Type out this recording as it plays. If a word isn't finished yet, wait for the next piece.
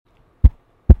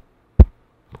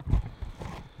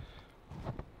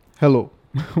Hello,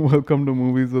 welcome to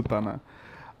Movies with Tana.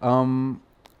 Um,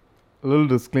 a little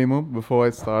disclaimer before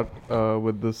I start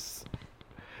with this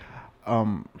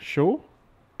show.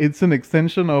 It's an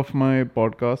extension of my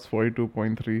podcast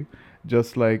 42.3,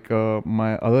 just like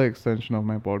my other extension of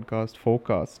my podcast,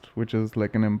 Forecast, which is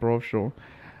like an improv show.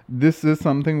 This is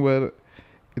something where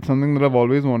it's something that I've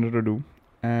always wanted to do,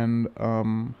 and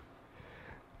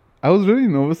I was really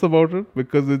nervous about it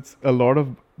because it's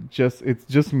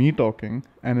just me talking,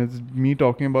 and it's me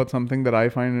talking about something that I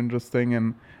find interesting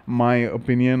and my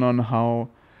opinion on how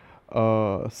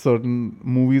certain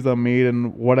movies are made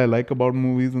and what I like about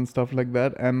movies and stuff like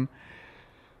that. And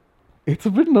it's a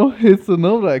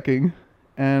nerve wracking,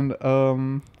 and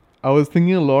I was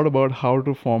thinking a lot about how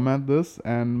to format this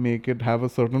and make it have a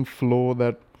certain flow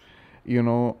that you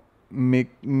know make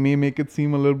it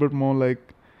seem a little bit more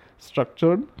like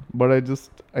structured. But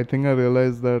I think I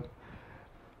realized that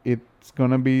it's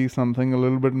gonna be something a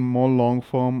little bit more long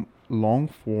form,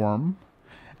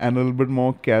 and a little bit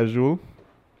more casual,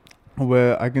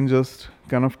 where I can just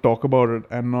kind of talk about it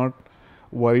and not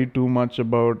worry too much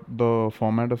about the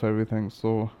format of everything.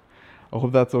 So I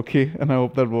hope that's okay, and I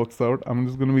hope that works out. I'm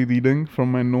just gonna be reading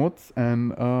from my notes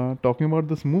and talking about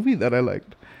this movie that I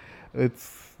liked.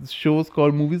 This show is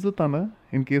called Movies with Tana,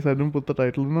 in case I didn't put the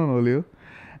title in earlier.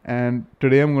 And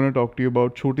today I'm going to talk to you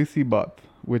about Choti Si Baat,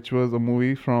 which was a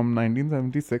movie from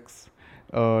 1976,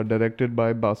 directed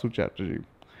by Basu Chatterjee.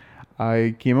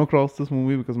 I came across this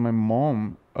movie because my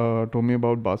mom told me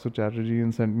about Basu Chatterjee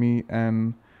and sent me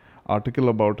an article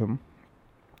about him.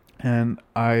 And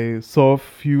I saw a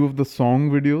few of the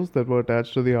song videos that were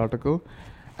attached to the article,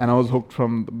 and I was hooked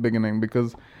from the beginning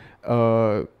because,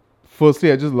 uh,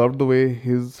 firstly, I just loved the way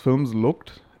his films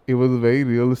looked. It was a very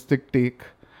realistic take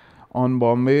on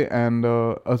Bombay, and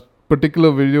a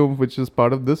particular video which is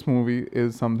part of this movie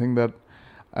is something that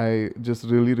I just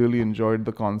really, really enjoyed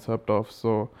the concept of.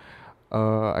 So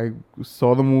I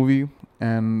saw the movie,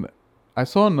 and I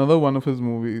saw another one of his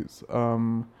movies,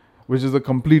 which is a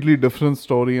completely different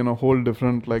story and a whole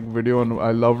different like video, and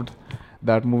I loved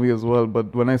that movie as well.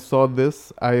 But when I saw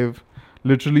this, I've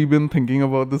literally been thinking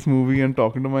about this movie and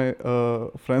talking to my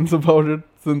friends about it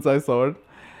since I saw it,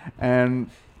 and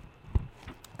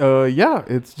yeah,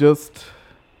 it's just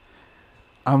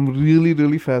I'm really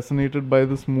really fascinated by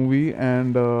this movie,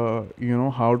 and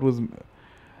how it was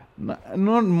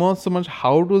not more so much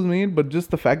how it was made, but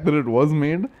just the fact that it was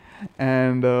made,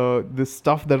 and the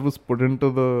stuff that was put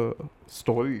into the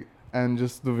story, and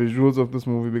just the visuals of this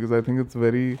movie, because I think it's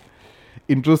very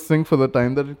interesting for the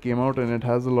time that it came out, and it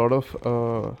has a lot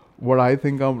of what I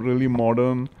think are really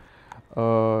modern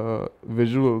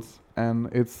visuals, and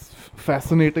it's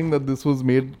fascinating that this was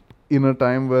made in a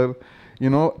time where you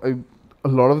know a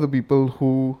lot of the people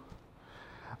who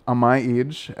are my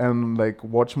age and like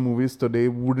watch movies today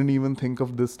wouldn't even think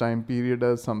of this time period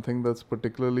as something that's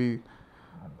particularly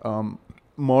um,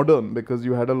 modern, because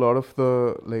you had a lot of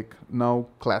the like now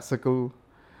classic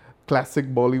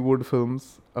Bollywood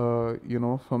films,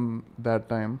 from that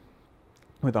time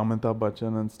with Amitabh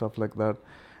Bachchan and stuff like that,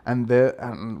 and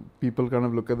people kind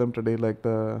of look at them today like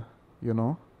you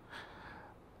know,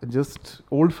 just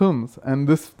old films, and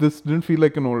this didn't feel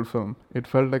like an old film. It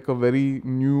felt like a very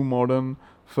new modern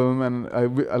film, and I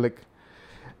like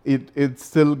it. It's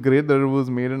still great that it was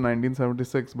made in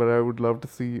 1976, but I would love to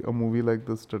see a movie like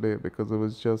this today because it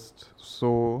was just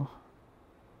so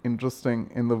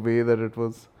interesting in the way that it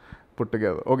was put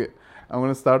together. Okay, I'm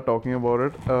gonna start talking about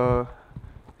it.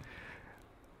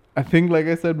 I think, like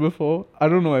I said before, I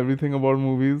don't know everything about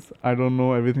movies. I don't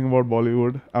know everything about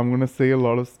Bollywood. I'm gonna say a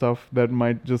lot of stuff that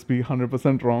might just be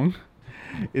 100% wrong.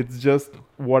 It's just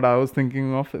what I was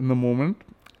thinking of in the moment,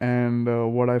 and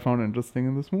what I found interesting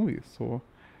in this movie. So,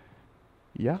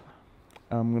 yeah,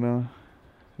 I'm gonna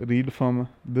read from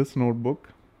this notebook.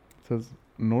 It says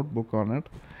notebook on it,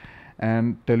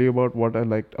 and tell you about what I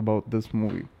liked about this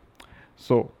movie.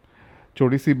 So,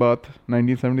 Choti Si Baat,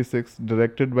 1976,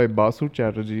 directed by Basu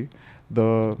Chatterjee.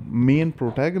 The main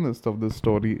protagonist of this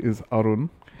story is Arun.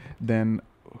 Then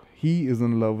he is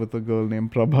in love with a girl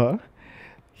named Prabha.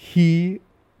 He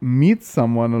meets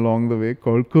someone along the way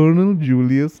called Colonel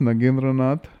Julius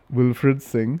Nagendranath Wilfred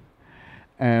Singh,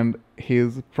 and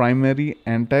his primary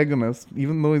antagonist,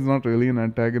 even though he's not really an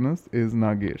antagonist, is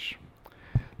Nagesh.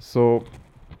 So,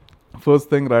 first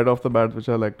thing right off the bat, which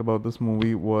I liked about this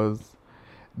movie was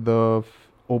the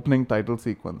opening title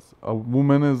sequence. A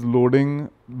woman is loading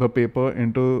the paper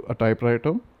into a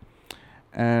typewriter,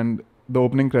 and the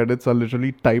opening credits are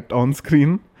literally typed on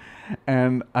screen.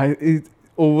 And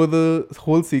over the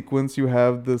whole sequence, you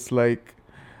have this like,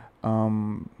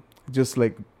 just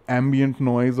like ambient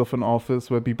noise of an office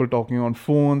where people talking on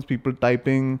phones, people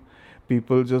typing,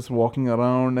 people just walking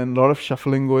around, and a lot of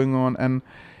shuffling going on. And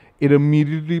it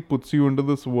immediately puts you into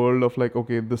this world of like,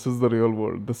 okay, this is the real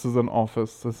world. This is an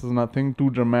office. This is nothing too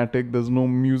dramatic. There's no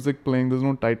music playing. There's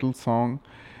no title song.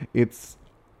 It's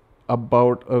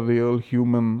about a real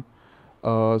human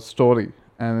story,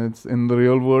 and it's in the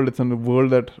real world. It's in a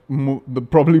world that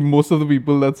probably most of the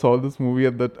people that saw this movie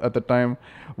at the time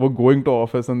were going to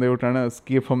office, and they were trying to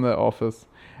escape from their office.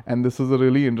 And this is a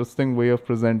really interesting way of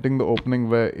presenting the opening,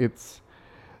 where it's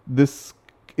this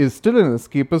is still an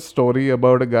escapist story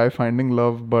about a guy finding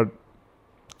love, but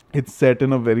it's set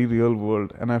in a very real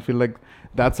world. And I feel like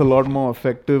that's a lot more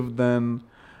effective than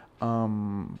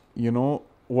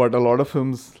what a lot of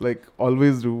films like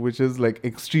always do, which is like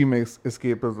extreme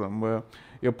escapism, where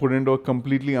you're put into a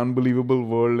completely unbelievable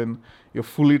world and you're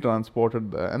fully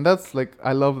transported there. And that's like,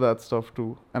 I love that stuff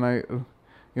too. And I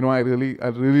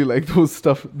really like those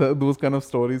those kind of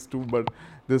stories too. But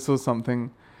this was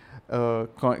something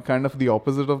kind of the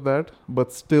opposite of that,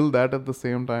 but still that at the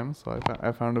same time. So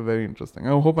I found it very interesting.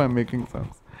 I hope I'm making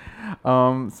sense.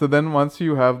 So then once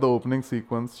you have the opening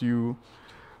sequence, you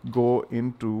go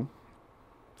into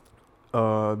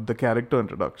the character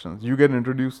introductions. You get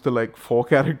introduced to like 4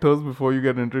 characters before you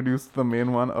get introduced to the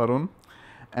main one, Arun.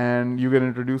 And you get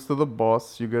introduced to the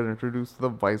boss, you get introduced to the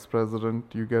vice president,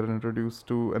 you get introduced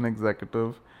to an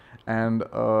executive, and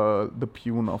the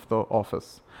peon of the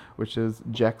office, which is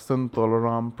Jackson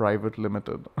Tolaram Private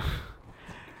Limited.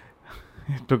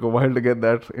 It took a while to get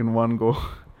that in one go.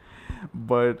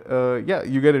 But yeah,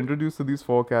 you get introduced to these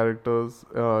 4 characters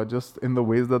just in the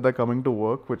ways that they're coming to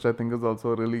work, which I think is also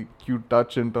a really cute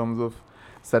touch in terms of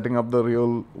setting up the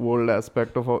real world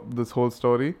aspect of this whole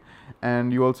story.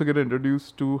 And you also get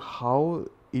introduced to how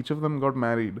each of them got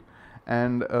married.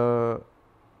 And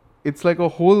it's like a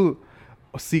whole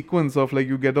sequence of like,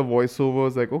 you get a voiceover,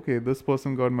 it's like, okay, this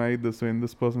person got married this way and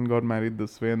this person got married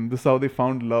this way, and this is how they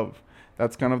found love.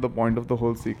 That's kind of the point of the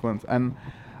whole sequence. And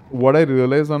what I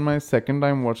realized on my second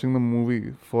time watching the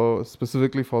movie,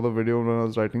 specifically for the video when I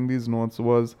was writing these notes,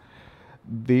 was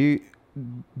they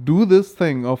do this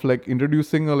thing of like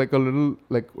introducing a little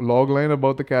like log line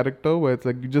about the character, where it's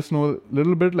like you just know a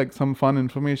little bit, like some fun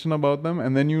information about them,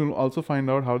 and then you also find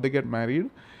out how they get married.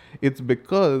 It's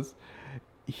because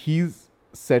he's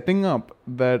setting up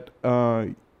that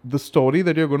the story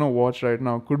that you're going to watch right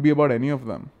now could be about any of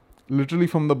them. Literally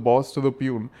from the boss to the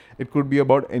peon, it could be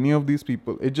about any of these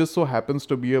people. It just so happens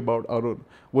to be about Arun.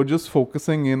 We're just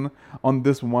focusing in on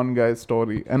this one guy's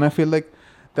story. And I feel like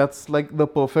that's like the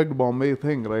perfect Bombay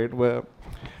thing, right? Where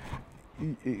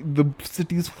the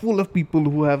city is full of people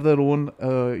who have their own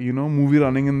movie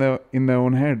running in their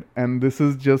own head, and this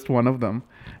is just one of them.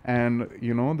 And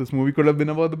this movie could have been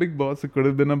about the big boss, it could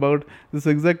have been about this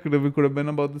executive, it could have been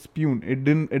about this peon.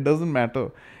 It doesn't matter.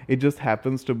 It just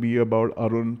happens to be about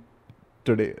Arun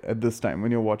today at this time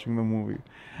when you're watching the movie.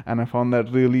 And I found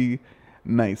that really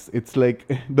nice. It's like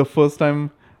the first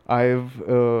time I've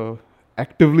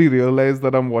actively realized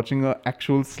that I'm watching an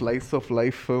actual slice of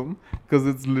life film, because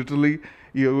it's literally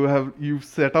you've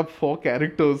set up 4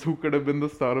 characters who could have been the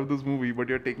star of this movie, but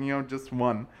you're taking out just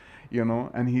one,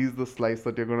 and he's the slice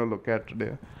that you're going to look at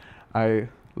today. I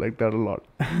like that a lot.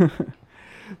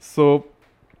 So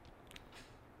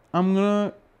I'm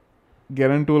gonna get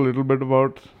into a little bit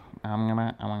about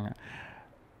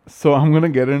So I'm gonna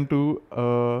get into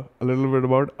a little bit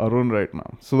about Arun right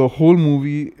now. So the whole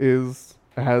movie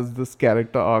has this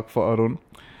character arc for Arun,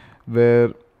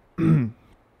 where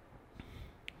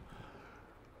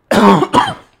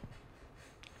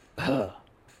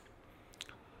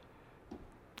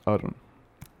Arun.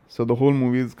 So the whole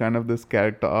movie is kind of this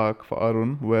character arc for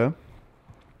Arun, where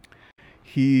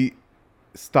he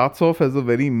starts off as a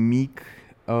very meek,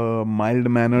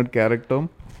 mild-mannered character,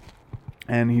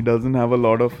 and he doesn't have a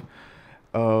lot of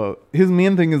his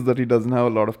main thing is that he doesn't have a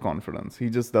lot of confidence. He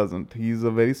just doesn't. He's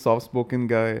a very soft-spoken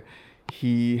guy.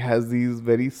 He has these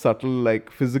very subtle,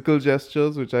 like, physical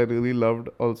gestures, which I really loved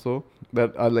also,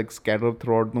 that are like scattered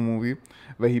throughout the movie,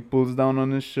 where he pulls down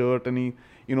on his shirt and he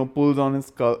pulls on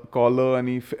his collar, and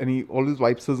he always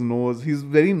wipes his nose. He's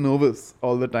very nervous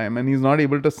all the time, and he's not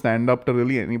able to stand up to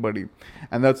really anybody.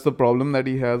 And that's the problem that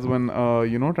he has when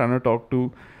trying to talk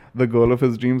to the girl of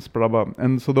his dreams, Prabha.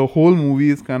 And so the whole movie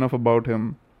is kind of about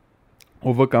him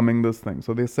overcoming this thing.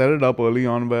 So they set it up early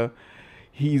on where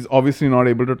he's obviously not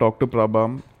able to talk to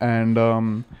Prabha,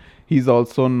 and he's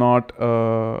also not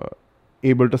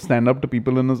able to stand up to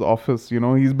people in his office.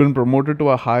 He's been promoted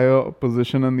to a higher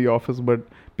position in the office, but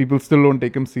people still don't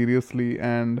take him seriously.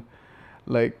 And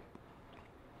like,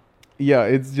 yeah,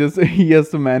 it's just he has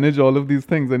to manage all of these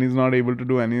things, and he's not able to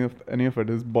do any of it.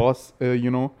 His boss,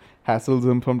 hassles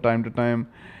him from time to time.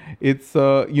 It's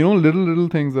little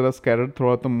things that are scattered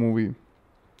throughout the movie,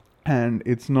 and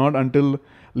it's not until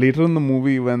later in the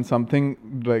movie when something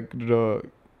like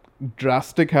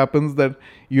drastic happens that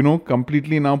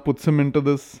completely now puts him into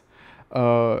this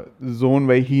zone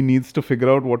where he needs to figure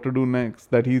out what to do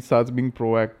next, that he starts being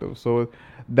proactive. So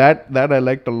that I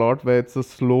liked a lot, where it's a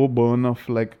slow burn of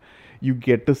like you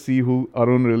get to see who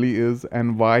Arun really is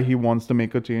and why he wants to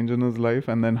make a change in his life,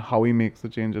 and then how he makes a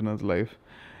change in his life,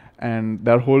 and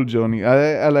that whole journey.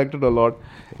 I liked it a lot.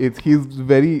 He's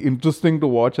very interesting to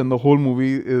watch, and the whole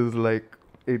movie is like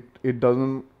it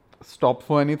doesn't stop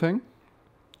for anything.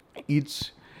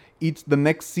 Each each the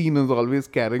next scene is always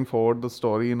carrying forward the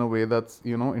story in a way that's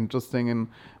interesting, and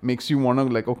makes you want to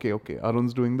like, okay,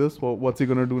 Arun's doing this, what's he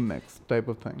gonna do next, type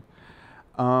of thing.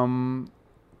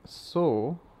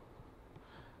 So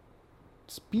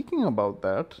speaking about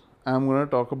that, I'm going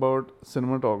to talk about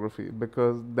cinematography,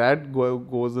 because that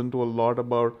goes into a lot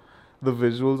about the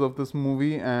visuals of this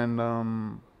movie, and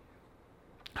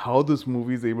how this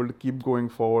movie is able to keep going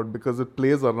forward, because it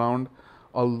plays around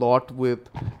a lot with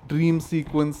dream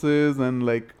sequences and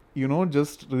like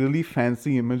just really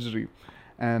fancy imagery,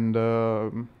 and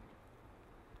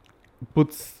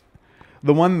puts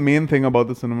the one main thing about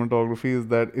the cinematography is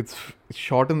that it's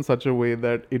shot in such a way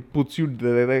that it puts you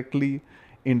directly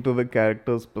into the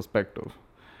character's perspective.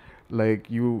 Like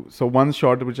so one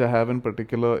shot which I have in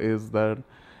particular is that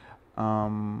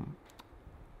um,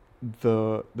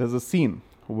 there's a scene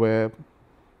where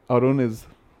Arun is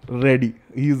ready.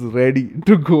 He's ready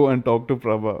to go and talk to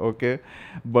Prabha, okay?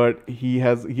 But he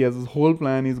has his whole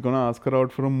plan. He's gonna ask her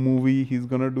out for a movie. He's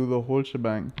gonna do the whole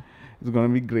shebang. It's gonna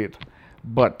be great.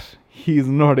 But he's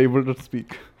not able to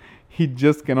speak. He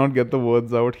just cannot get the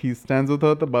words out. He stands with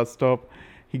her at the bus stop.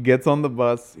 He gets on the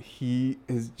bus. He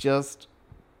is just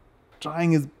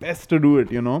trying his best to do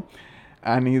it.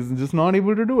 And he's just not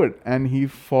able to do it. And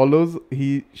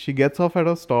she gets off at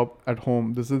a stop at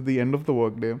home. This is the end of the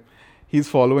workday. He's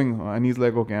following her, and he's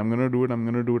like, okay, I'm gonna do it. I'm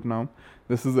gonna do it now.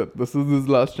 This is it. This is his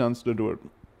last chance to do it.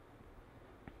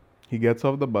 He gets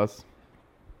off the bus,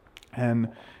 and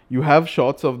you have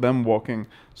shots of them walking.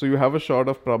 So you have a shot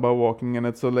of Prabha walking, and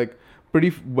it's a like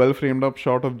pretty well framed up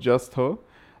shot of just her,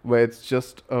 where it's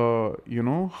just like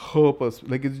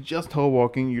it's just her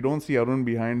walking. You don't see Arun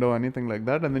behind her or anything like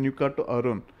that, and then you cut to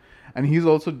Arun, and he's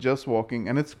also just walking,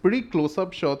 and it's pretty close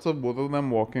up shots of both of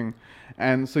them walking,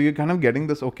 and so you're kind of getting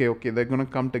this, okay, they're gonna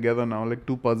come together now, like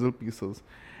two puzzle pieces.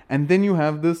 And then you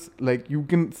have this, like, you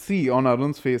can see on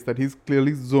Arun's face that he's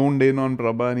clearly zoned in on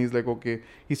Prabha, and he's like, okay,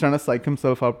 he's trying to psych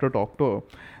himself up to talk to her.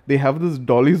 They have this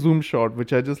dolly zoom shot,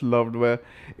 which I just loved, where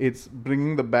it's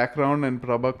bringing the background and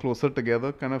Prabha closer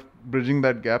together, kind of bridging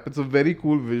that gap. It's a very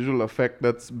cool visual effect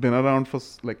that's been around for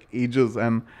like ages,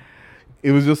 and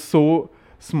it was just so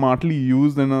smartly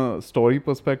used in a story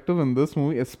perspective in this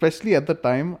movie, especially at the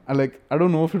time. I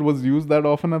don't know if it was used that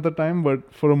often at the time,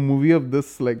 but for a movie of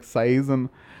this like size and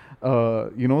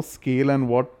scale,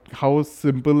 and how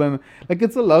simple, and like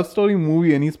it's a love story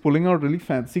movie, and he's pulling out really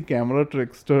fancy camera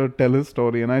tricks to tell his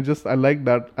story, and I like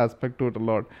that aspect to it a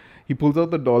lot. He pulls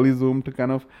out the dolly zoom to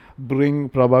kind of bring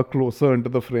Prabha closer into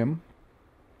the frame,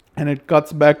 and it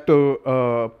cuts back to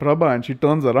Prabha, and she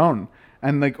turns around,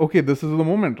 and like, okay, this is the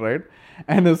moment, right?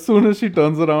 And as soon as she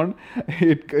turns around,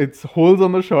 it's holds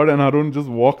on the shot, and Arun just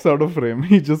walks out of frame.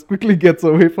 He just quickly gets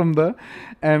away from there,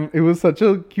 and it was such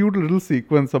a cute little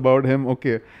sequence about him.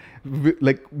 Okay,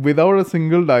 like without a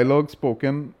single dialogue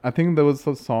spoken, I think there was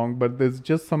a song, but there's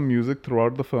just some music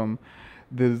throughout the film.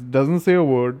 This doesn't say a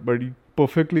word, but he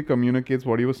perfectly communicates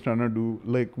what he was trying to do,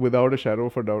 like without a shadow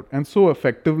of a doubt, and so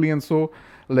effectively, and so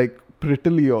like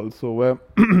prettily also. Where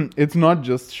it's not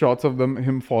just shots of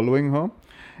him following her,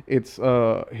 it's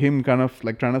him kind of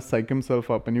like trying to psych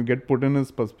himself up, and you get put in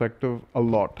his perspective a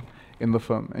lot in the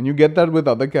film, and you get that with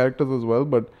other characters as well.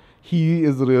 But he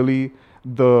is really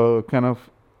the kind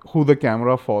of who the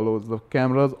camera follows. The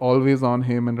camera is always on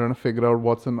him and trying to figure out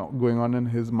going on in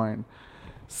his mind.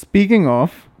 Speaking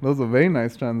of, that was a very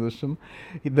nice transition.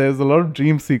 There's a lot of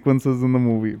dream sequences in the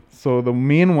movie. So the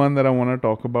main one that I want to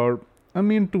talk about, two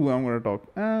I'm going to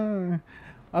talk.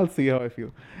 I'll see how I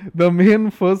feel. The main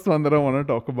first one that I want to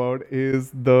talk about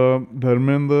is the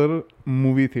Dharmender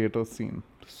movie theater scene.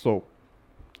 So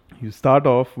you start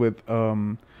off with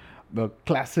the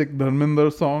classic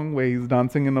Dharmender song where he's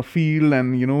dancing in a field,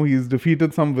 and he's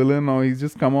defeated some villain, or he's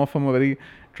just come off from a very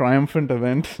triumphant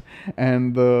event,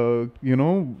 and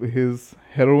his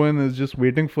heroine is just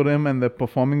waiting for him, and they're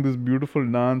performing this beautiful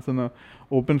dance in a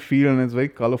open field, and it's very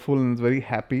colorful and it's very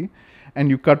happy. and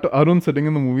you cut to Arun sitting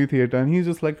in the movie theater, and he's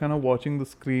just like kind of watching the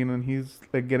screen, and he's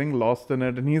like getting lost in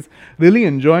it, and he's really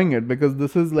enjoying it because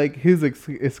this is like his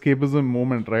escapism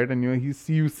moment, right? And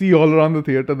you see all around the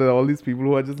theater there are all these people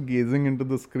who are just gazing into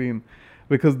the screen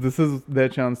because this is their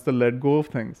chance to let go of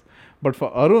things. But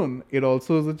for Arun, it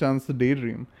also is a chance to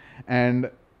daydream, and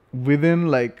within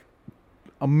like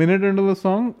a minute into the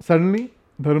song, suddenly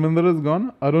Dharmendra is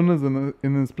gone, Arun is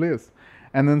in his place.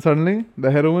 And then suddenly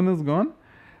the heroine is gone,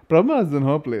 Prabha is in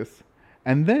her place.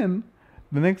 And then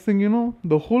the next thing you know,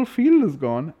 the whole field is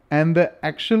gone, and they're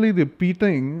actually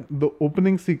repeating the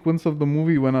opening sequence of the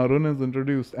movie when Arun is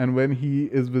introduced and when he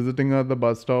is visiting her at the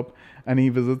bus stop, and he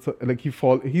visits like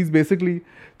he's basically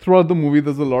throughout the movie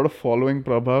there's a lot of following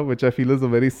Prabha, which I feel is a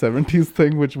very 70s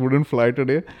thing which wouldn't fly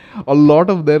today. A lot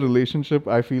of their relationship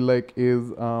I feel like is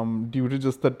due to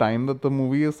just the time that the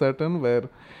movie is set in, where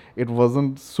it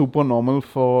wasn't super normal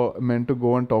for men to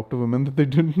go and talk to women that they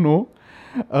didn't know.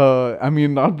 I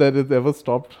mean, not that it's ever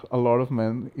stopped a lot of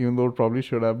men, even though it probably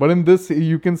should have. But in this,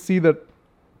 you can see that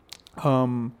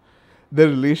um, their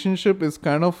relationship is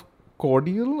kind of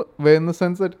cordial, where in the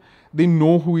sense that they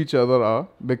know who each other are,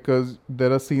 because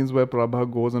there are scenes where Prabha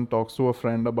goes and talks to a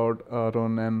friend about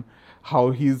Arun and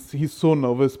how he's so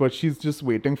nervous, but she's just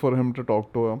waiting for him to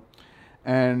talk to her.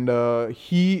 And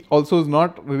he also is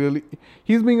not really,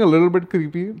 he's being a little bit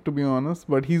creepy, to be honest,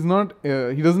 but he's not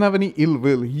he doesn't have any ill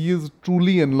will. He is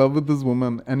truly in love with this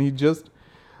woman, and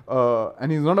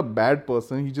and he's not a bad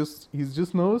person. He's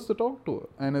just nervous to talk to her,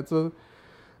 and it's a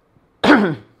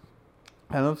kind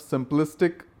of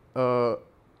simplistic uh,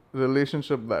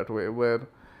 relationship that way, where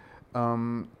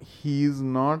he's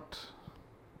not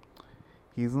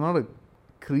a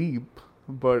creep,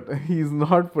 but he's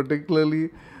not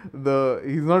particularly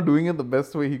he's not doing it the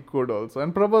best way he could also.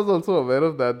 And Prabha's also aware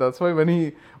of that. That's why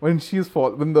when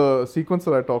the sequence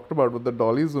that I talked about with the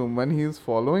dolly zoom, when he's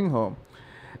following her,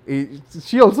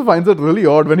 she also finds it really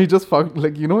odd when he just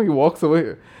he walks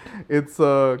away. It's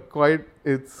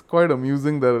quite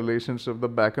amusing, the relationship, the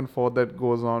back and forth that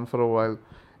goes on for a while,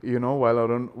 while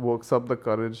Arun works up the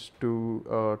courage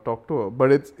to talk to her.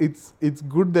 But it's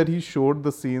good that he showed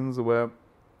the scenes where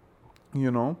you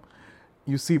know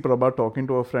you see Prabha talking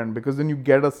to a friend, because then you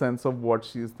get a sense of what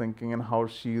she's thinking and how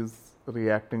she's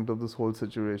reacting to this whole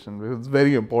situation. Because it's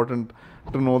very important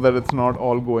to know that it's not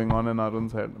all going on in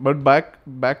Arun's head. But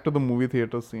back to the movie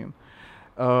theater scene.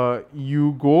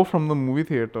 You go from the movie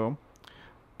theater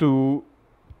to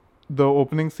the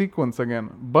opening sequence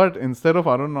again. But instead of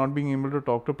Arun not being able to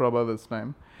talk to Prabha this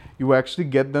time, you actually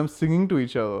get them singing to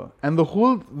each other, and the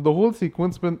whole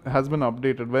sequence has been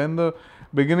updated. Where in the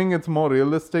beginning it's more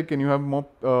realistic, and you have more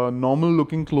normal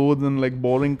looking clothes and like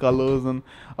boring colors and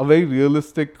a very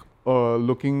realistic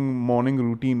looking morning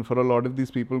routine for a lot of these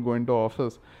people going to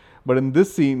office. But in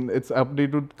this scene, it's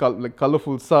updated like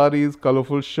colorful saris,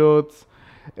 colorful shirts,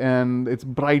 and it's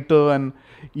brighter, and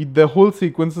the whole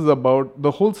sequence is about,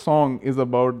 the whole song is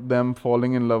about them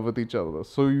falling in love with each other.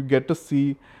 So you get to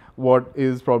see what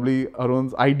is probably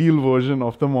Arun's ideal version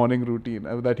of the morning routine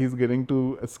that he's getting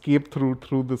to escape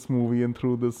through this movie and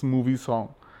through this movie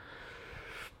song.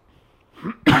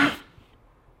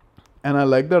 And I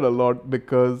like that a lot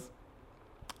because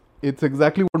it's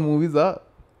exactly what movies are,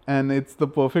 and it's the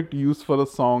perfect use for a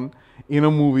song in a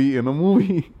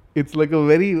movie. It's like a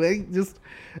very very just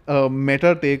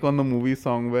meta take on the movie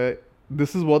song, where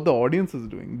this is what the audience is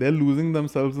doing. They're losing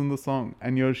themselves in the song,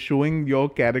 and you're showing your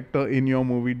character in your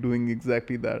movie doing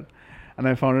exactly that. And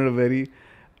I found it a very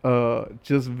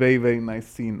just very very nice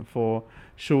scene for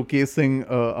showcasing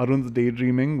Arun's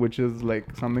daydreaming, which is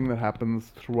like something that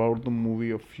happens throughout the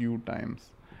movie a few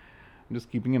times. I'm just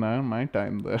keeping an eye on my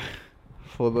time there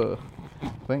for the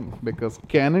thing, because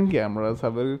Canon cameras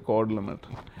have a record limit.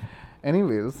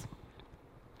 Anyways,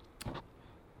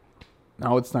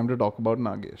 now it's time to talk about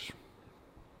Nagesh.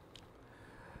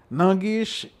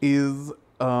 Nagesh is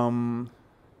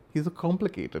he's a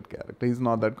complicated character. He's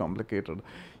not that complicated.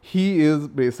 He is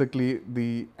basically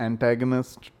the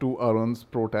antagonist to Arun's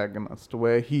protagonist,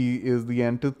 where he is the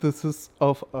antithesis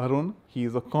of Arun. He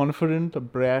is a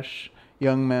confident, brash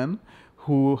young man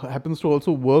who happens to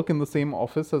also work in the same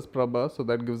office as Prabha, so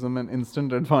that gives him an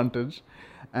instant advantage.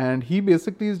 And he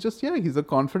basically is just, yeah, he's a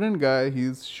confident guy.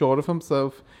 He's sure of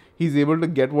himself. He's able to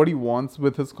get what he wants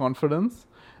with his confidence,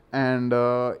 and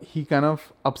he kind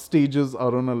of upstages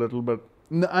Arun a little bit.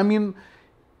 I mean,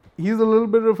 he's a little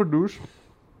bit of a douche,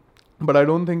 but I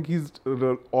don't think he's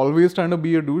always trying to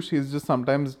be a douche. He's just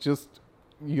sometimes just,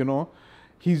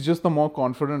 he's just the more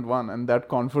confident one, and that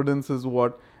confidence is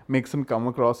what makes him come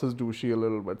across as douchey a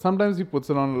little bit. Sometimes he puts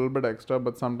it on a little bit extra,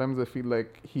 but sometimes I feel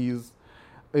like he's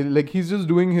like he's just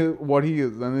doing what he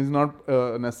is, and he's not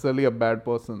necessarily a bad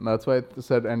person. That's why I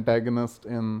said antagonist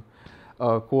in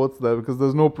quotes there, because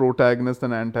there's no protagonist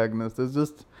and antagonist. There's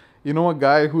just, a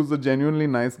guy who's a genuinely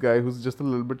nice guy who's just a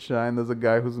little bit shy, and there's a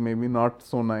guy who's maybe not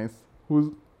so nice,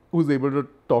 who's able to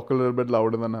talk a little bit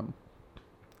louder than him.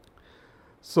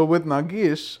 So with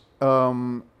Nagesh,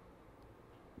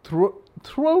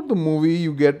 throughout the movie,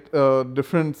 you get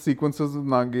different sequences with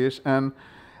Nagesh, and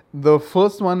the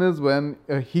first one is when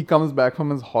he comes back from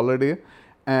his holiday,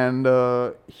 and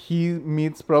he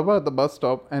meets Prabha at the bus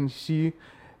stop, and she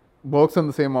works in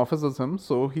the same office as him,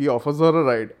 so he offers her a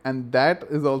ride. And that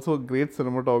is also a great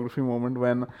cinematography moment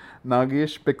when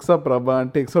Nagesh picks up Prabha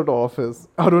and takes her to office.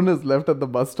 Arun is left at the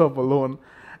bus stop alone,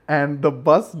 and the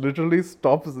bus literally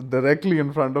stops directly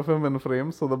in front of him in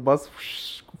frame, so the bus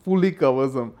fully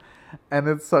covers him. And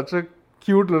it's such a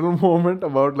cute little moment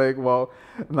about like, wow,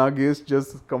 Nagesh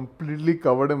just completely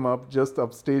covered him up, just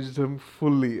upstaged him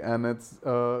fully, and it's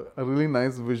a really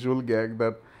nice visual gag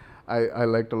that I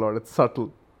liked a lot. It's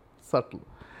subtle.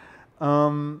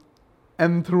 Um,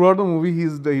 and throughout the movie, he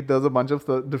does a bunch of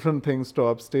different things to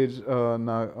upstage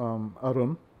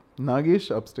Arun. Nagesh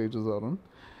upstages Arun.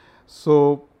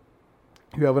 So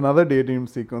you have another daydream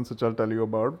sequence which I'll tell you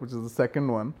about, which is the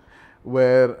second one,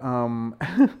 where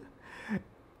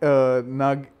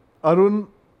Arun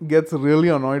gets really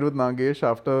annoyed with Nagesh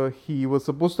after he was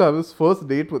supposed to have his first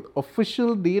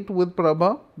official date with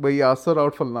Prabha, where he asks her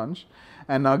out for lunch,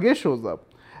 and Nagesh shows up,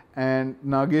 and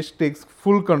Nagesh takes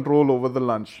full control over the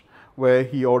lunch, where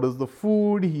he orders the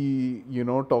food, he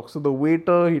talks to the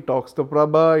waiter, he talks to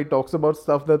Prabha, he talks about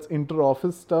stuff that's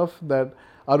inter-office stuff that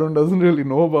Arun doesn't really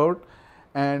know about,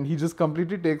 and he just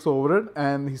completely takes over it,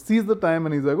 and he sees the time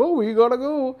and he's like, oh, we gotta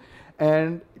go,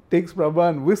 and takes Prabha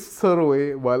and whisks her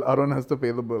away while Arun has to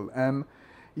pay the bill. And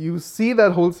you see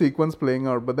that whole sequence playing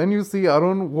out, but then you see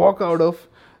Arun walk out of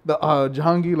the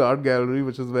Jahangir Art Gallery,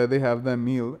 which is where they have their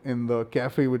meal, in the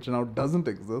cafe which now doesn't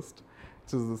exist,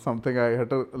 which is something I had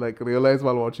to realize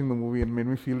while watching the movie and made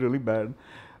me feel really bad.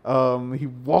 He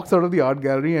walks out of the art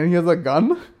gallery and he has a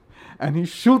gun and he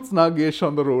shoots Nagesh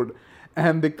on the road.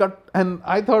 And they cut, and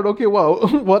I thought, okay, wow,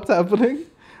 what's happening?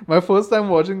 My first time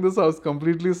watching this, I was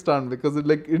completely stunned because it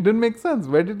didn't make sense.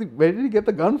 Where did he get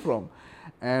the gun from?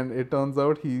 And it turns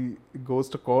out he goes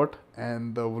to court,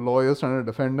 and the lawyer's trying to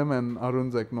defend him, and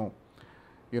Arun's like, no,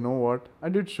 you know what? I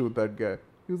did shoot that guy.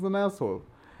 He was an asshole,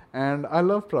 and I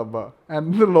love Prabha.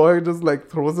 And the lawyer just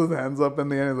throws his hands up, and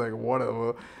the end is like,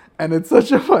 whatever. And it's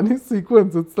such a funny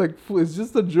sequence. It's it's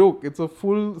just a joke. It's a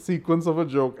full sequence of a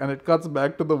joke, and it cuts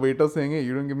back to the waiter saying, "Hey,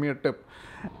 you didn't give me a tip,"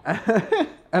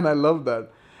 and I love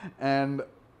that. And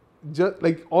just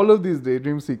all of these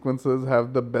daydream sequences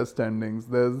have the best endings.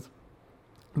 There's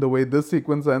the way this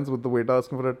sequence ends with the waiter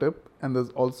asking for a tip, and there's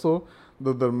also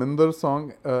the Dharminder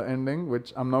song ending,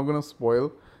 which I'm not gonna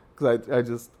spoil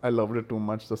because I loved it too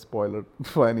much to spoil it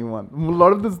for anyone. A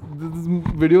lot of this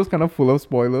video is kind of full of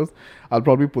spoilers. I'll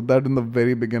probably put that in the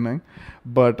very beginning,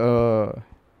 but I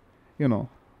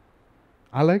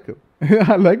like it.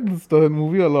 I like this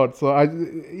movie a lot. So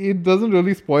it doesn't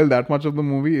really spoil that much of the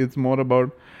movie. It's more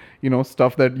about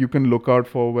stuff that you can look out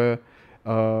for, where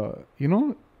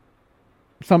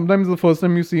sometimes the first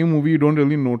time you see a movie, you don't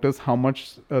really notice how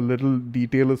much little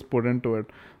detail is put into it.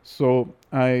 So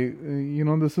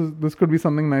this could be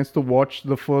something nice to watch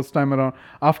the first time around.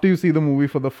 After you see the movie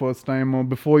for the first time, or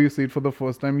before you see it for the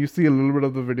first time, you see a little bit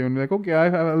of the video and you're like, okay,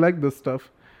 I like this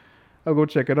stuff. I'll go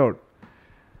check it out.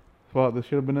 Wow, this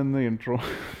should have been in the intro.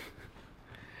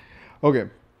 Okay.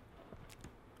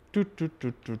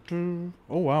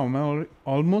 Oh wow, I'm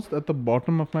almost at the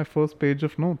bottom of my first page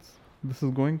of notes. This is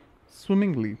going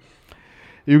swimmingly.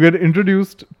 You get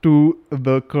introduced to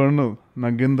the Colonel,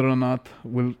 Nagendranath.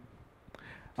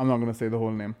 I'm not going to say the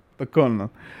whole name. The Colonel.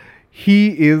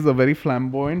 He is a very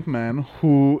flamboyant man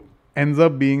who ends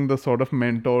up being the sort of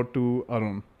mentor to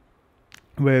Arun,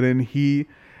 wherein he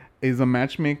is a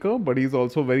matchmaker, but he's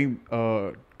also very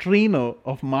trainer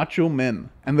of macho men.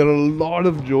 And there are a lot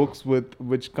of jokes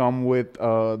which come with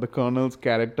the Colonel's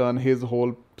character and his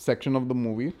whole section of the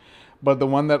movie. But the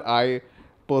one that I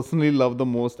personally love the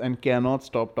most and cannot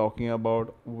stop talking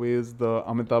about is the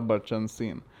Amitabh Bachchan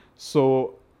scene.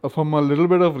 So from a little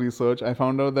bit of research, I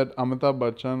found out that Amitabh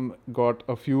Bachchan got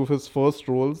a few of his first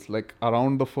roles,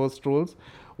 around the first roles,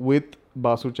 with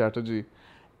Basu Chatterjee.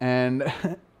 And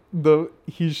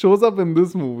he shows up in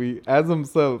this movie as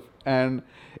himself, and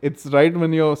it's right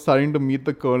when you're starting to meet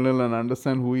the Colonel and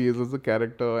understand who he is as a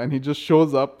character, and he just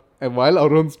shows up while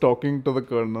Arun's talking to the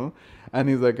Colonel, and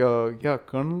he's like, "Yeah,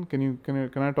 Colonel, can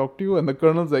I talk to you?" And the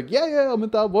Colonel's like, "Yeah,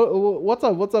 Amitabh, what's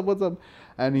up?"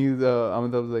 And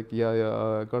Amitabh's like, yeah,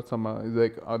 yeah, I got some. He's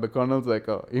like, the colonel's like,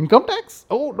 income tax?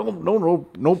 Oh, no, no, no,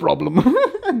 no problem.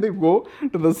 And they go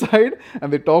to the side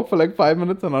and they talk for like 5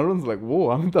 minutes, and Arun's like, whoa,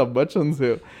 Amitabh Bachchan's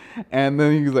here. And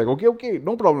then he's like, okay, okay,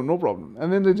 no problem, no problem.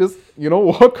 And then they just,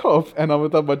 walk off, and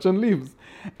Amitabh Bachchan leaves.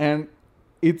 And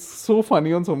it's so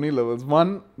funny on so many levels.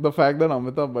 One, the fact that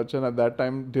Amitabh Bachchan at that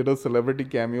time did a celebrity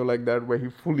cameo like that where he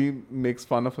fully makes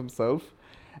fun of himself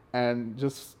and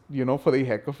just, for the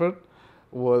heck of it,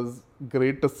 was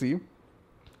great to see.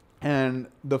 And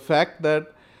the fact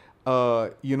that,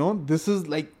 this is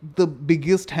like the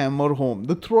biggest hammer home.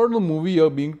 Throughout the movie, you're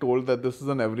being told that this is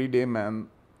an everyday man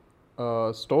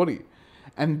story.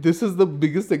 And this is the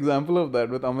biggest example of that,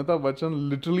 with Amitabh Bachchan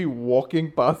literally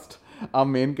walking past our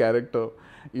main character,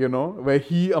 where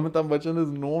Amitabh Bachchan is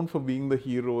known for being the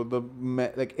hero.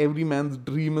 Like every man's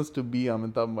dream is to be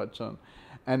Amitabh Bachchan.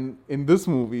 And in this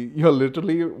movie, you're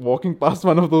literally walking past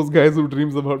one of those guys who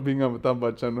dreams about being Amitabh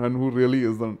Bachchan and who really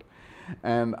isn't.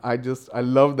 And I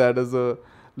love that as a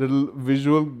little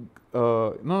visual,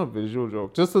 not a visual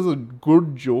joke, just as a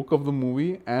good joke of the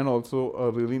movie, and also a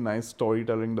really nice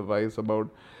storytelling device about,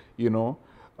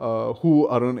 who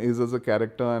Arun is as a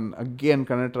character, and again,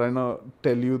 kind of trying to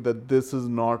tell you that this is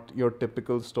not your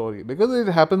typical story, because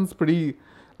it happens pretty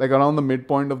like around the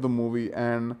midpoint of the movie,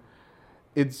 and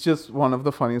it's just one of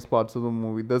the funniest parts of the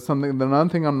movie. Another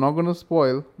thing I'm not going to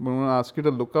spoil, but I'm going to ask you to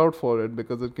look out for it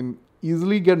because it can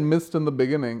easily get missed in the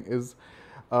beginning, is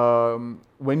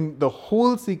when the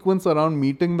whole sequence around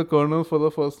meeting the colonel for the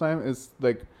first time is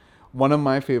like one of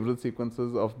my favorite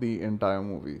sequences of the entire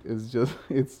movie.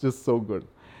 It's just so good.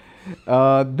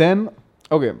 Then,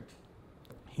 okay,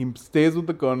 he stays with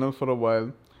the colonel for a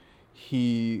while.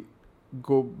 He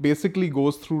basically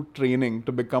goes through training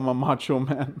to become a macho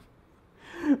man.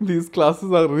 These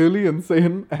classes are really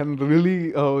insane and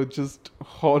really just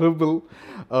horrible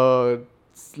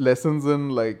lessons in,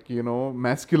 like,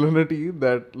 masculinity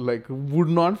that like would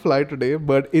not fly today.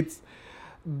 But it's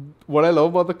what I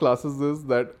love about the classes is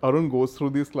that Arun goes through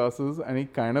these classes and he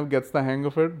kind of gets the hang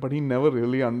of it, but he never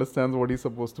really understands what he's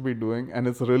supposed to be doing, and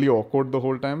it's really awkward the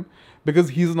whole time because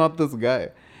he's not this guy.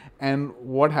 And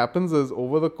what happens is,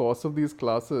 over the course of these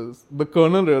classes, the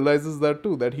colonel realizes that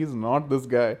too, that he's not this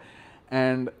guy.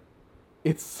 And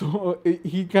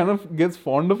he kind of gets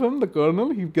fond of him, the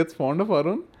colonel. He gets fond of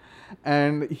Arun,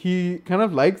 and he kind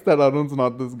of likes that Arun's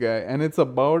not this guy. And it's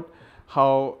about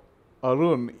how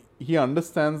Arun, he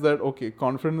understands that, okay,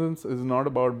 confidence is not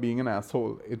about being an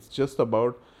asshole. It's just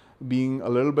about being a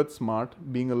little bit smart,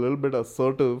 being a little bit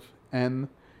assertive, and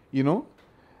you know,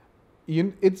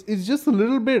 it's just a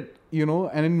little bit,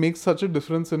 and it makes such a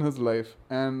difference in his life.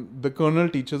 And the colonel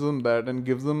teaches him that and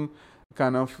gives him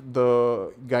kind of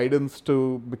the guidance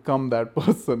to become that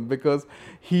person, because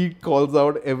he calls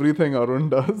out everything Arun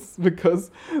does.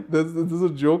 Because there's a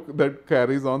joke that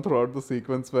carries on throughout the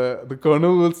sequence where the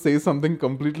colonel will say something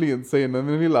completely insane, and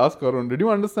then he'll ask Arun, did you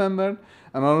understand that?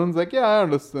 And Arun's like, yeah, I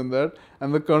understand that.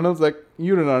 And the colonel's like,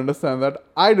 you didn't understand that.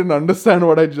 I didn't understand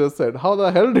what I just said. How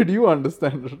the hell did you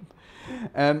understand it?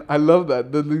 And I love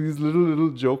that. These little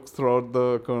jokes throughout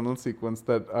the Colonel sequence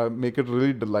that make it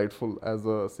really delightful as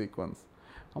a sequence.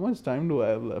 How much time do I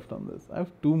have left on this? I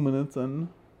have 2 minutes and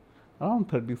around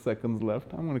 30 seconds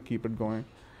left. I'm going to keep it going.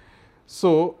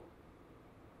 So,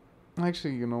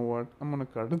 actually, you know what? I'm going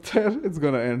to cut it there. It's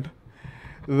going to end.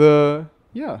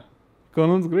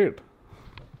 Colonel's great.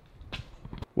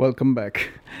 Welcome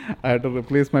back. I had to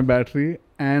replace my battery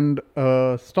and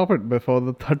stop it before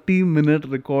the 30-minute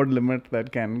record limit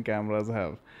that Canon cameras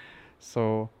have.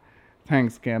 So,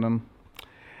 thanks, Canon.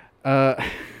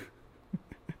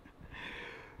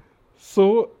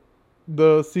 So,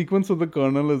 the sequence of the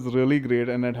Colonel is really great,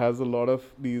 and it has a lot of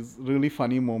these really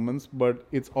funny moments, but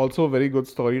it's also a very good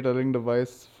storytelling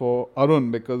device for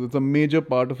Arun, because it's a major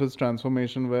part of his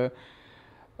transformation where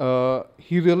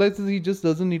he realizes he just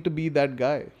doesn't need to be that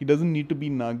guy. He doesn't need to be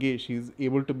Nagesh. He's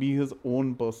able to be his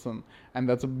own person. And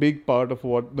that's a big part of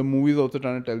what the movie is also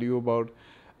trying to tell you about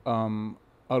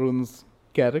Arun's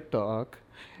character arc,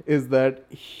 is that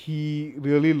he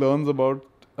really learns about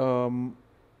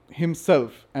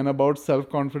himself and about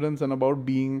self-confidence and about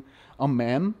being a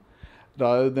man,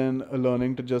 rather than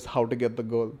learning to just how to get the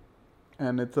girl.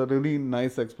 And it's a really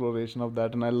nice exploration of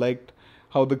that. And I liked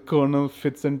how the Colonel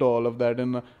fits into all of that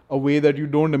in a way that you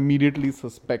don't immediately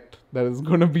suspect that is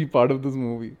going to be part of this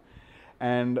movie.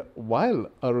 And while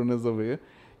Arun is away,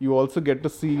 you also get to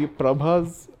see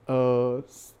Prabha's a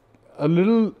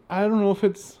little, I don't know if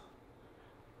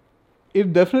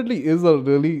it definitely is a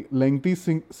really lengthy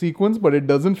sequence, but it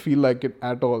doesn't feel like it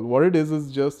at all. What it is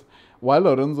just while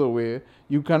Arun's away,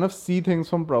 you kind of see things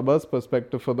from Prabha's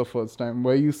perspective for the first time,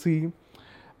 where you see,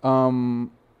 um,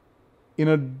 in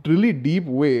a really deep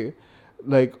way,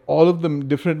 like all of the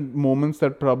different moments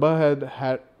that Prabha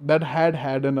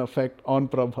had an effect on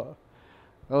Prabha.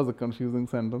 That was a confusing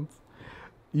sentence.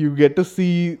 You get to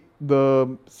see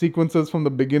the sequences from the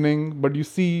beginning, but you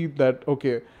see that,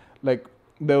 okay, like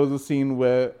there was a scene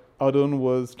where Arun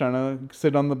was trying to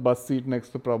sit on the bus seat next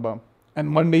to Prabha,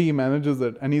 and one day he manages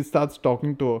it and he starts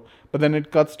talking to her, but then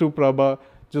it cuts to Prabha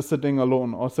just sitting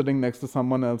alone or sitting next to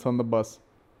someone else on the bus.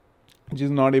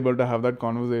 She's not able to have that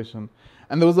conversation,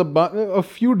 and there was a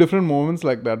few different moments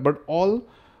like that, but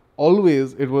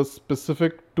always it was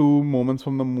specific to moments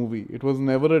from the movie. It was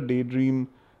never a daydream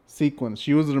sequence.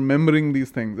 She was remembering these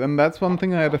things, and that's one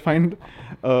thing I find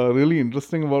really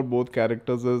interesting about both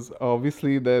characters. Is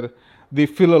obviously they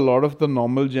fill a lot of the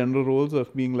normal gender roles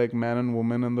of being like man and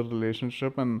woman in the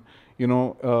relationship, and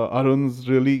Arun's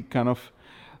really kind of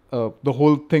the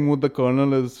whole thing with the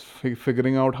colonel is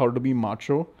figuring out how to be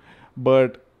macho,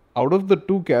 but out of the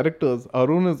two characters,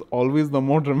 Arun is always the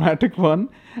more dramatic one,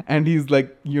 and he's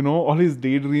like, always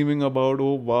daydreaming about,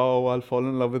 oh wow, I'll fall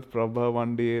in love with Prabha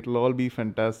one day, it'll all be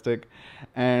fantastic,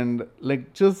 and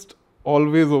like just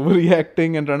always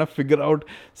overreacting and trying to figure out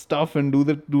stuff and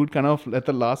do it kind of at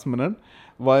the last minute,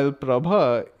 while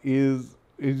Prabha is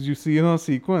you see in her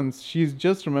sequence, she's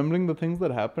just remembering the things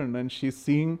that happened, and she's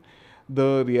seeing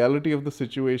the reality of the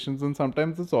situations, and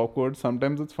sometimes it's awkward,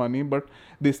 sometimes it's funny, but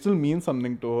they still mean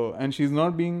something to her, and she's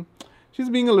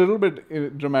being a little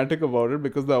bit dramatic about it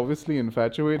because they're obviously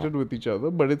infatuated with each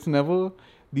other, but it's never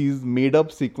these made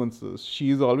up sequences.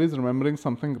 She's always remembering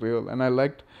something real, and I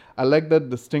like that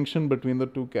distinction between the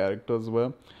two characters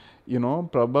where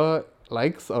Prabha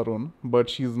likes Arun, but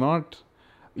she's not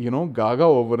gaga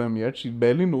over him yet. She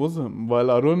barely knows him.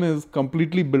 While Arun is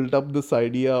completely built up this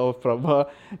idea of Prabha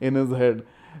in his head.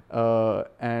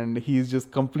 And he's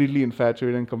just completely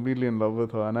infatuated and completely in love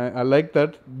with her. And I like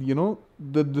that,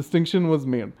 the distinction was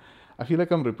made. I feel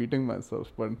like I'm repeating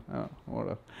myself, but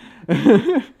whatever.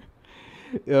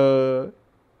 uh,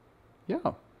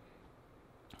 yeah.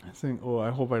 I think, oh, I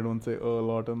hope I don't say a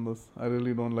lot in this. I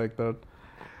really don't like that.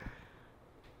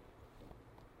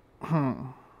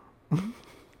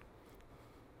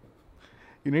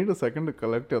 You need a second to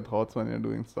collect your thoughts when you're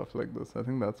doing stuff like this. I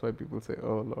think that's why people say,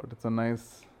 oh, Lord. It's a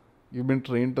nice. You've been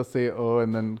trained to say, oh,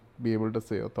 and then be able to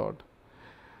say a thought.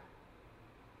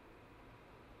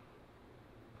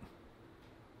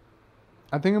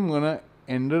 I think I'm going to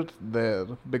end it there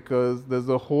because there's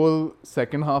a whole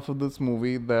second half of this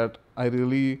movie that I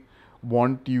really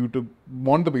want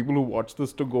the people who watch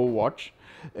this to go watch.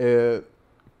 Uh,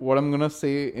 what I'm going to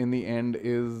say in the end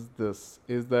is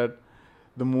that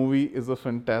the movie is a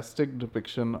fantastic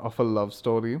depiction of a love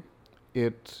story.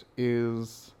 It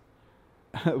is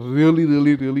really,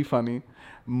 really, really funny.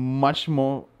 Much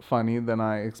more funny than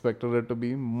I expected it to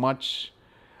be. Much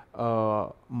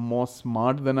more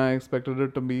smart than I expected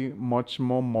it to be. Much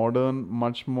more modern.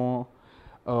 Much more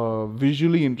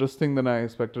visually interesting than I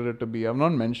expected it to be. I've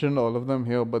not mentioned all of them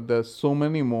here, but there's so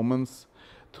many moments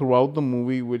throughout the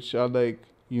movie which are like,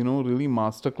 really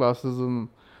master classes in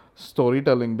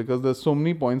storytelling, because there's so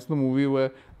many points in the movie where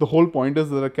the whole point is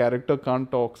that a character can't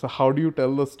talk. So how do you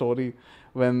tell the story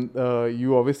when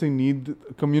you obviously need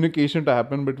communication to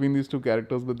happen between these two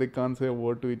characters, but they can't say a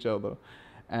word to each other?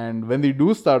 And when they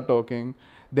do start talking,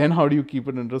 then how do you keep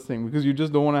it interesting? Because you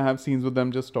just don't want to have scenes with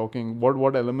them just talking.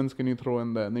 What elements can you throw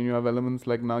in there? And then you have elements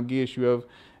like Nagesh, you have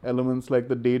elements like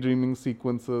the daydreaming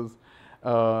sequences.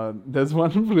 There's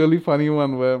one really funny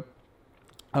one where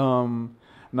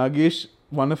Nagesh,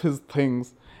 one of his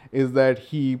things is that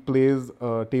he plays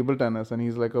table tennis, and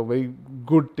he's like a very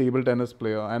good table tennis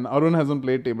player. And Arun hasn't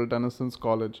played table tennis since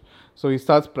college, so he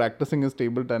starts practicing his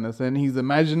table tennis, and he's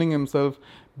imagining himself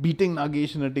beating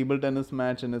Nagesh in a table tennis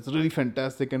match, and it's really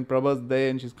fantastic. And Prabha's there,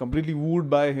 and she's completely wooed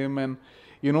by him, and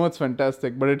it's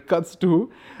fantastic. But it cuts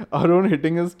to Arun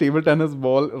hitting his table tennis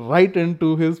ball right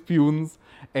into his pune's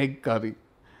egg curry.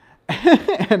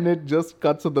 And it just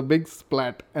cuts with a big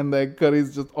splat, and the egg curry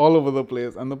is just all over the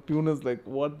place, and the pune is like,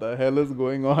 what the hell is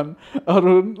going on?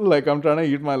 Arun, like, I'm trying to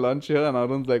eat my lunch here, and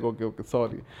Arun's like, okay,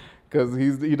 sorry, because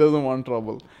he doesn't want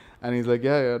trouble, and he's like,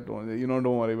 yeah, don't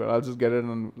worry about it, I'll just get it,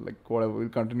 and like, whatever, we'll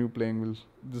continue playing, we'll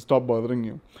just stop bothering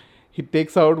you. He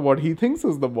takes out what he thinks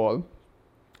is the ball,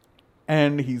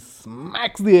 and he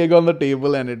smacks the egg on the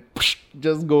table, and it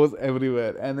just goes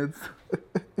everywhere, and it's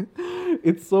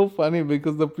it's so funny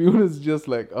because the pune is just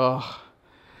like, oh,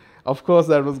 Of course,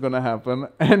 that was gonna happen,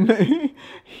 and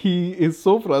he is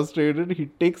so frustrated. He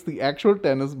takes the actual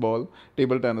tennis ball,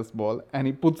 table tennis ball, and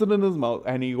he puts it in his mouth,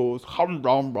 and he goes hum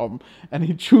rum rum, and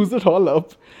he chews it all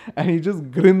up, and he just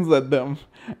grins at them.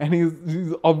 And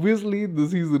he's obviously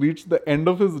this. He's reached the end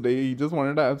of his day. He just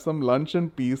wanted to have some lunch in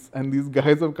peace, and these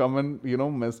guys have come and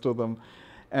messed with him.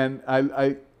 And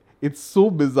I it's so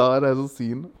bizarre as a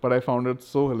scene, but I found it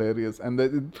so hilarious.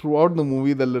 And throughout the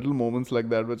movie, there are little moments like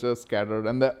that which are scattered,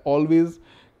 and they're always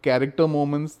character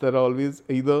moments that are always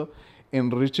either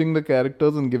enriching the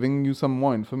characters and giving you some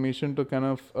more information to kind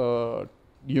of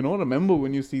remember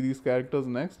when you see these characters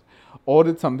next, or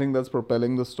it's something that's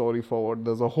propelling the story forward.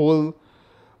 There's a whole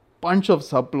bunch of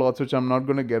subplots which I'm not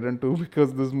going to get into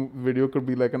because this video could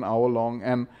be like an hour long,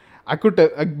 and I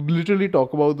literally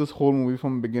talk about this whole movie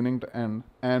from beginning to end.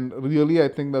 And really, I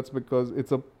think that's because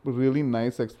it's a really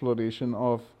nice exploration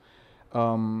of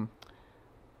um,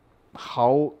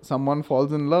 how someone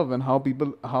falls in love and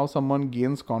how someone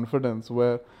gains confidence.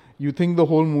 Where you think the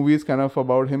whole movie is kind of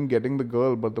about him getting the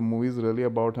girl, but the movie is really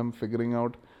about him figuring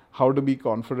out how to be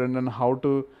confident and how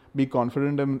to be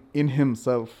confident in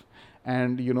himself.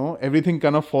 And everything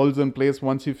kind of falls in place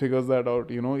once he figures that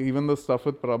out. Even the stuff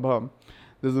with Prabha,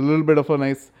 there's a little bit of a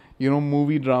nice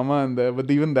movie drama in there, but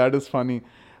even that is funny.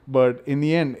 But in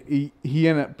the end, he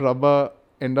and Prabha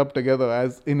end up together,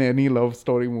 as in any love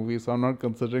story movie, so I'm not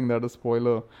considering that a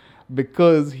spoiler,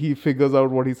 because he figures out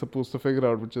what he's supposed to figure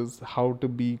out, which is how to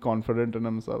be confident in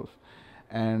himself.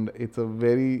 And it's a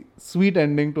very sweet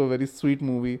ending to a very sweet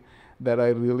movie that I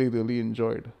really really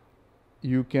enjoyed.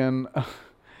 You can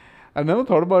I never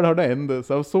thought about how to end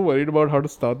this. I was so worried about how to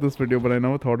start this video, but I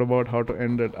never thought about how to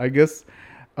end it. I guess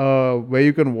where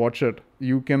you can watch it.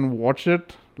 You can watch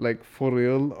it like for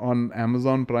real on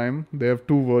Amazon Prime. They have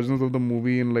two versions of the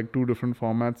movie in like two different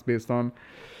formats based on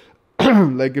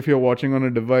like if you're watching on a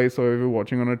device or if you're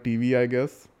watching on a TV. I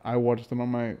guess I watched it on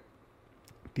my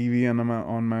TV and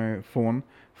on my phone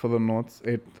for the notes.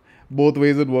 It both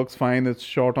ways it works fine. It's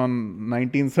shot on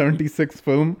 1976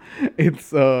 film. It's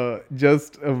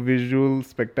just a visual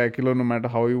spectacular no matter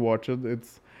how you watch it.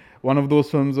 It's one of those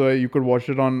films where you could watch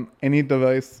it on any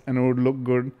device and it would look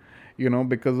good,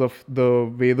 because of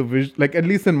the way like at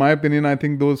least in my opinion, I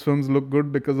think those films look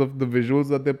good because of the visuals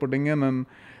that they're putting in, and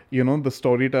the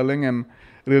storytelling. And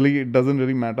really, it doesn't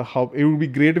really matter how. It would be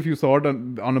great if you saw it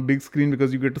on a big screen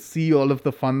because you get to see all of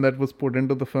the fun that was put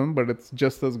into the film, but it's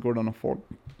just as good on a phone.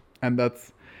 And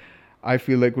that's, I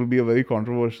feel like, will be a very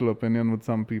controversial opinion with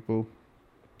some people,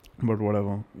 but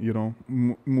whatever.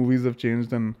 Movies have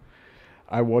changed, and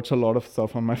I watch a lot of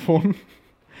stuff on my phone.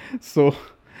 So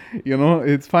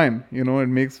it's fine. It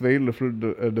makes very little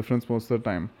difference most of the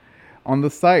time. On the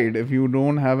side, if you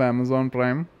don't have Amazon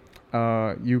Prime,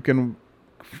 you can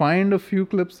find a few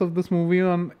clips of this movie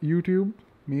on YouTube,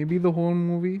 maybe the whole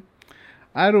movie.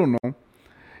 I don't know.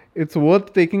 It's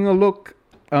worth taking a look.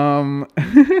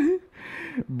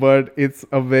 But it's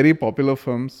a very popular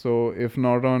film, so if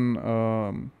not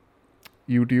on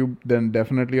YouTube, then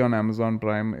definitely on Amazon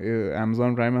Prime.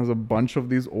 Amazon Prime has a bunch of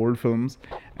these old films,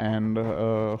 and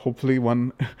hopefully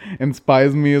one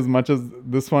inspires me as much as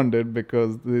this one did,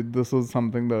 because this was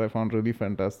something that I found really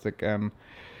fantastic. And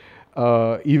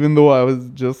even though I was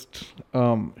just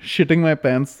shitting my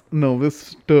pants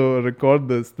nervous to record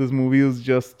this movie is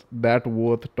just that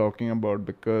worth talking about,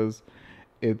 because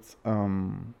it's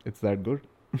that good.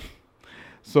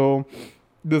 So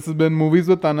this has been Movies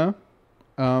with Anna.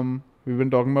 We've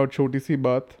been talking about Choti Si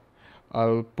Baat.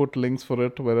 I'll put links for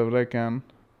it wherever I can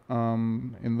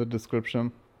in the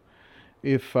description.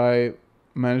 If I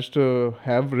manage to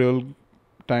have real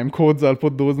time codes, I'll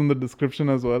put those in the description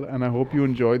as well. And I hope you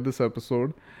enjoyed this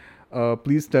episode.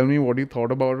 Please tell me what you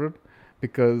thought about it,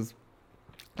 because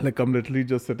like I'm literally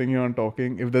just sitting here and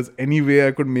talking. If there's any way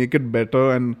I could make it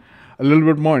better and a little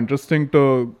bit more interesting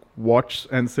to watch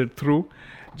and sit through,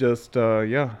 just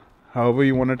however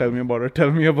you want to tell me about it,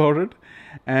 tell me about it.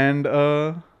 And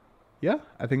I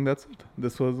think that's it.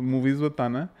 This was Movies with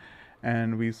Tana,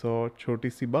 and we saw Choti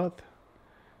Si Baat.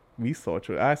 I saw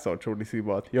Choti Si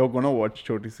Baat. You're gonna watch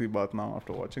Choti Si Baat now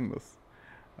after watching this.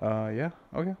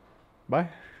 Okay. Bye.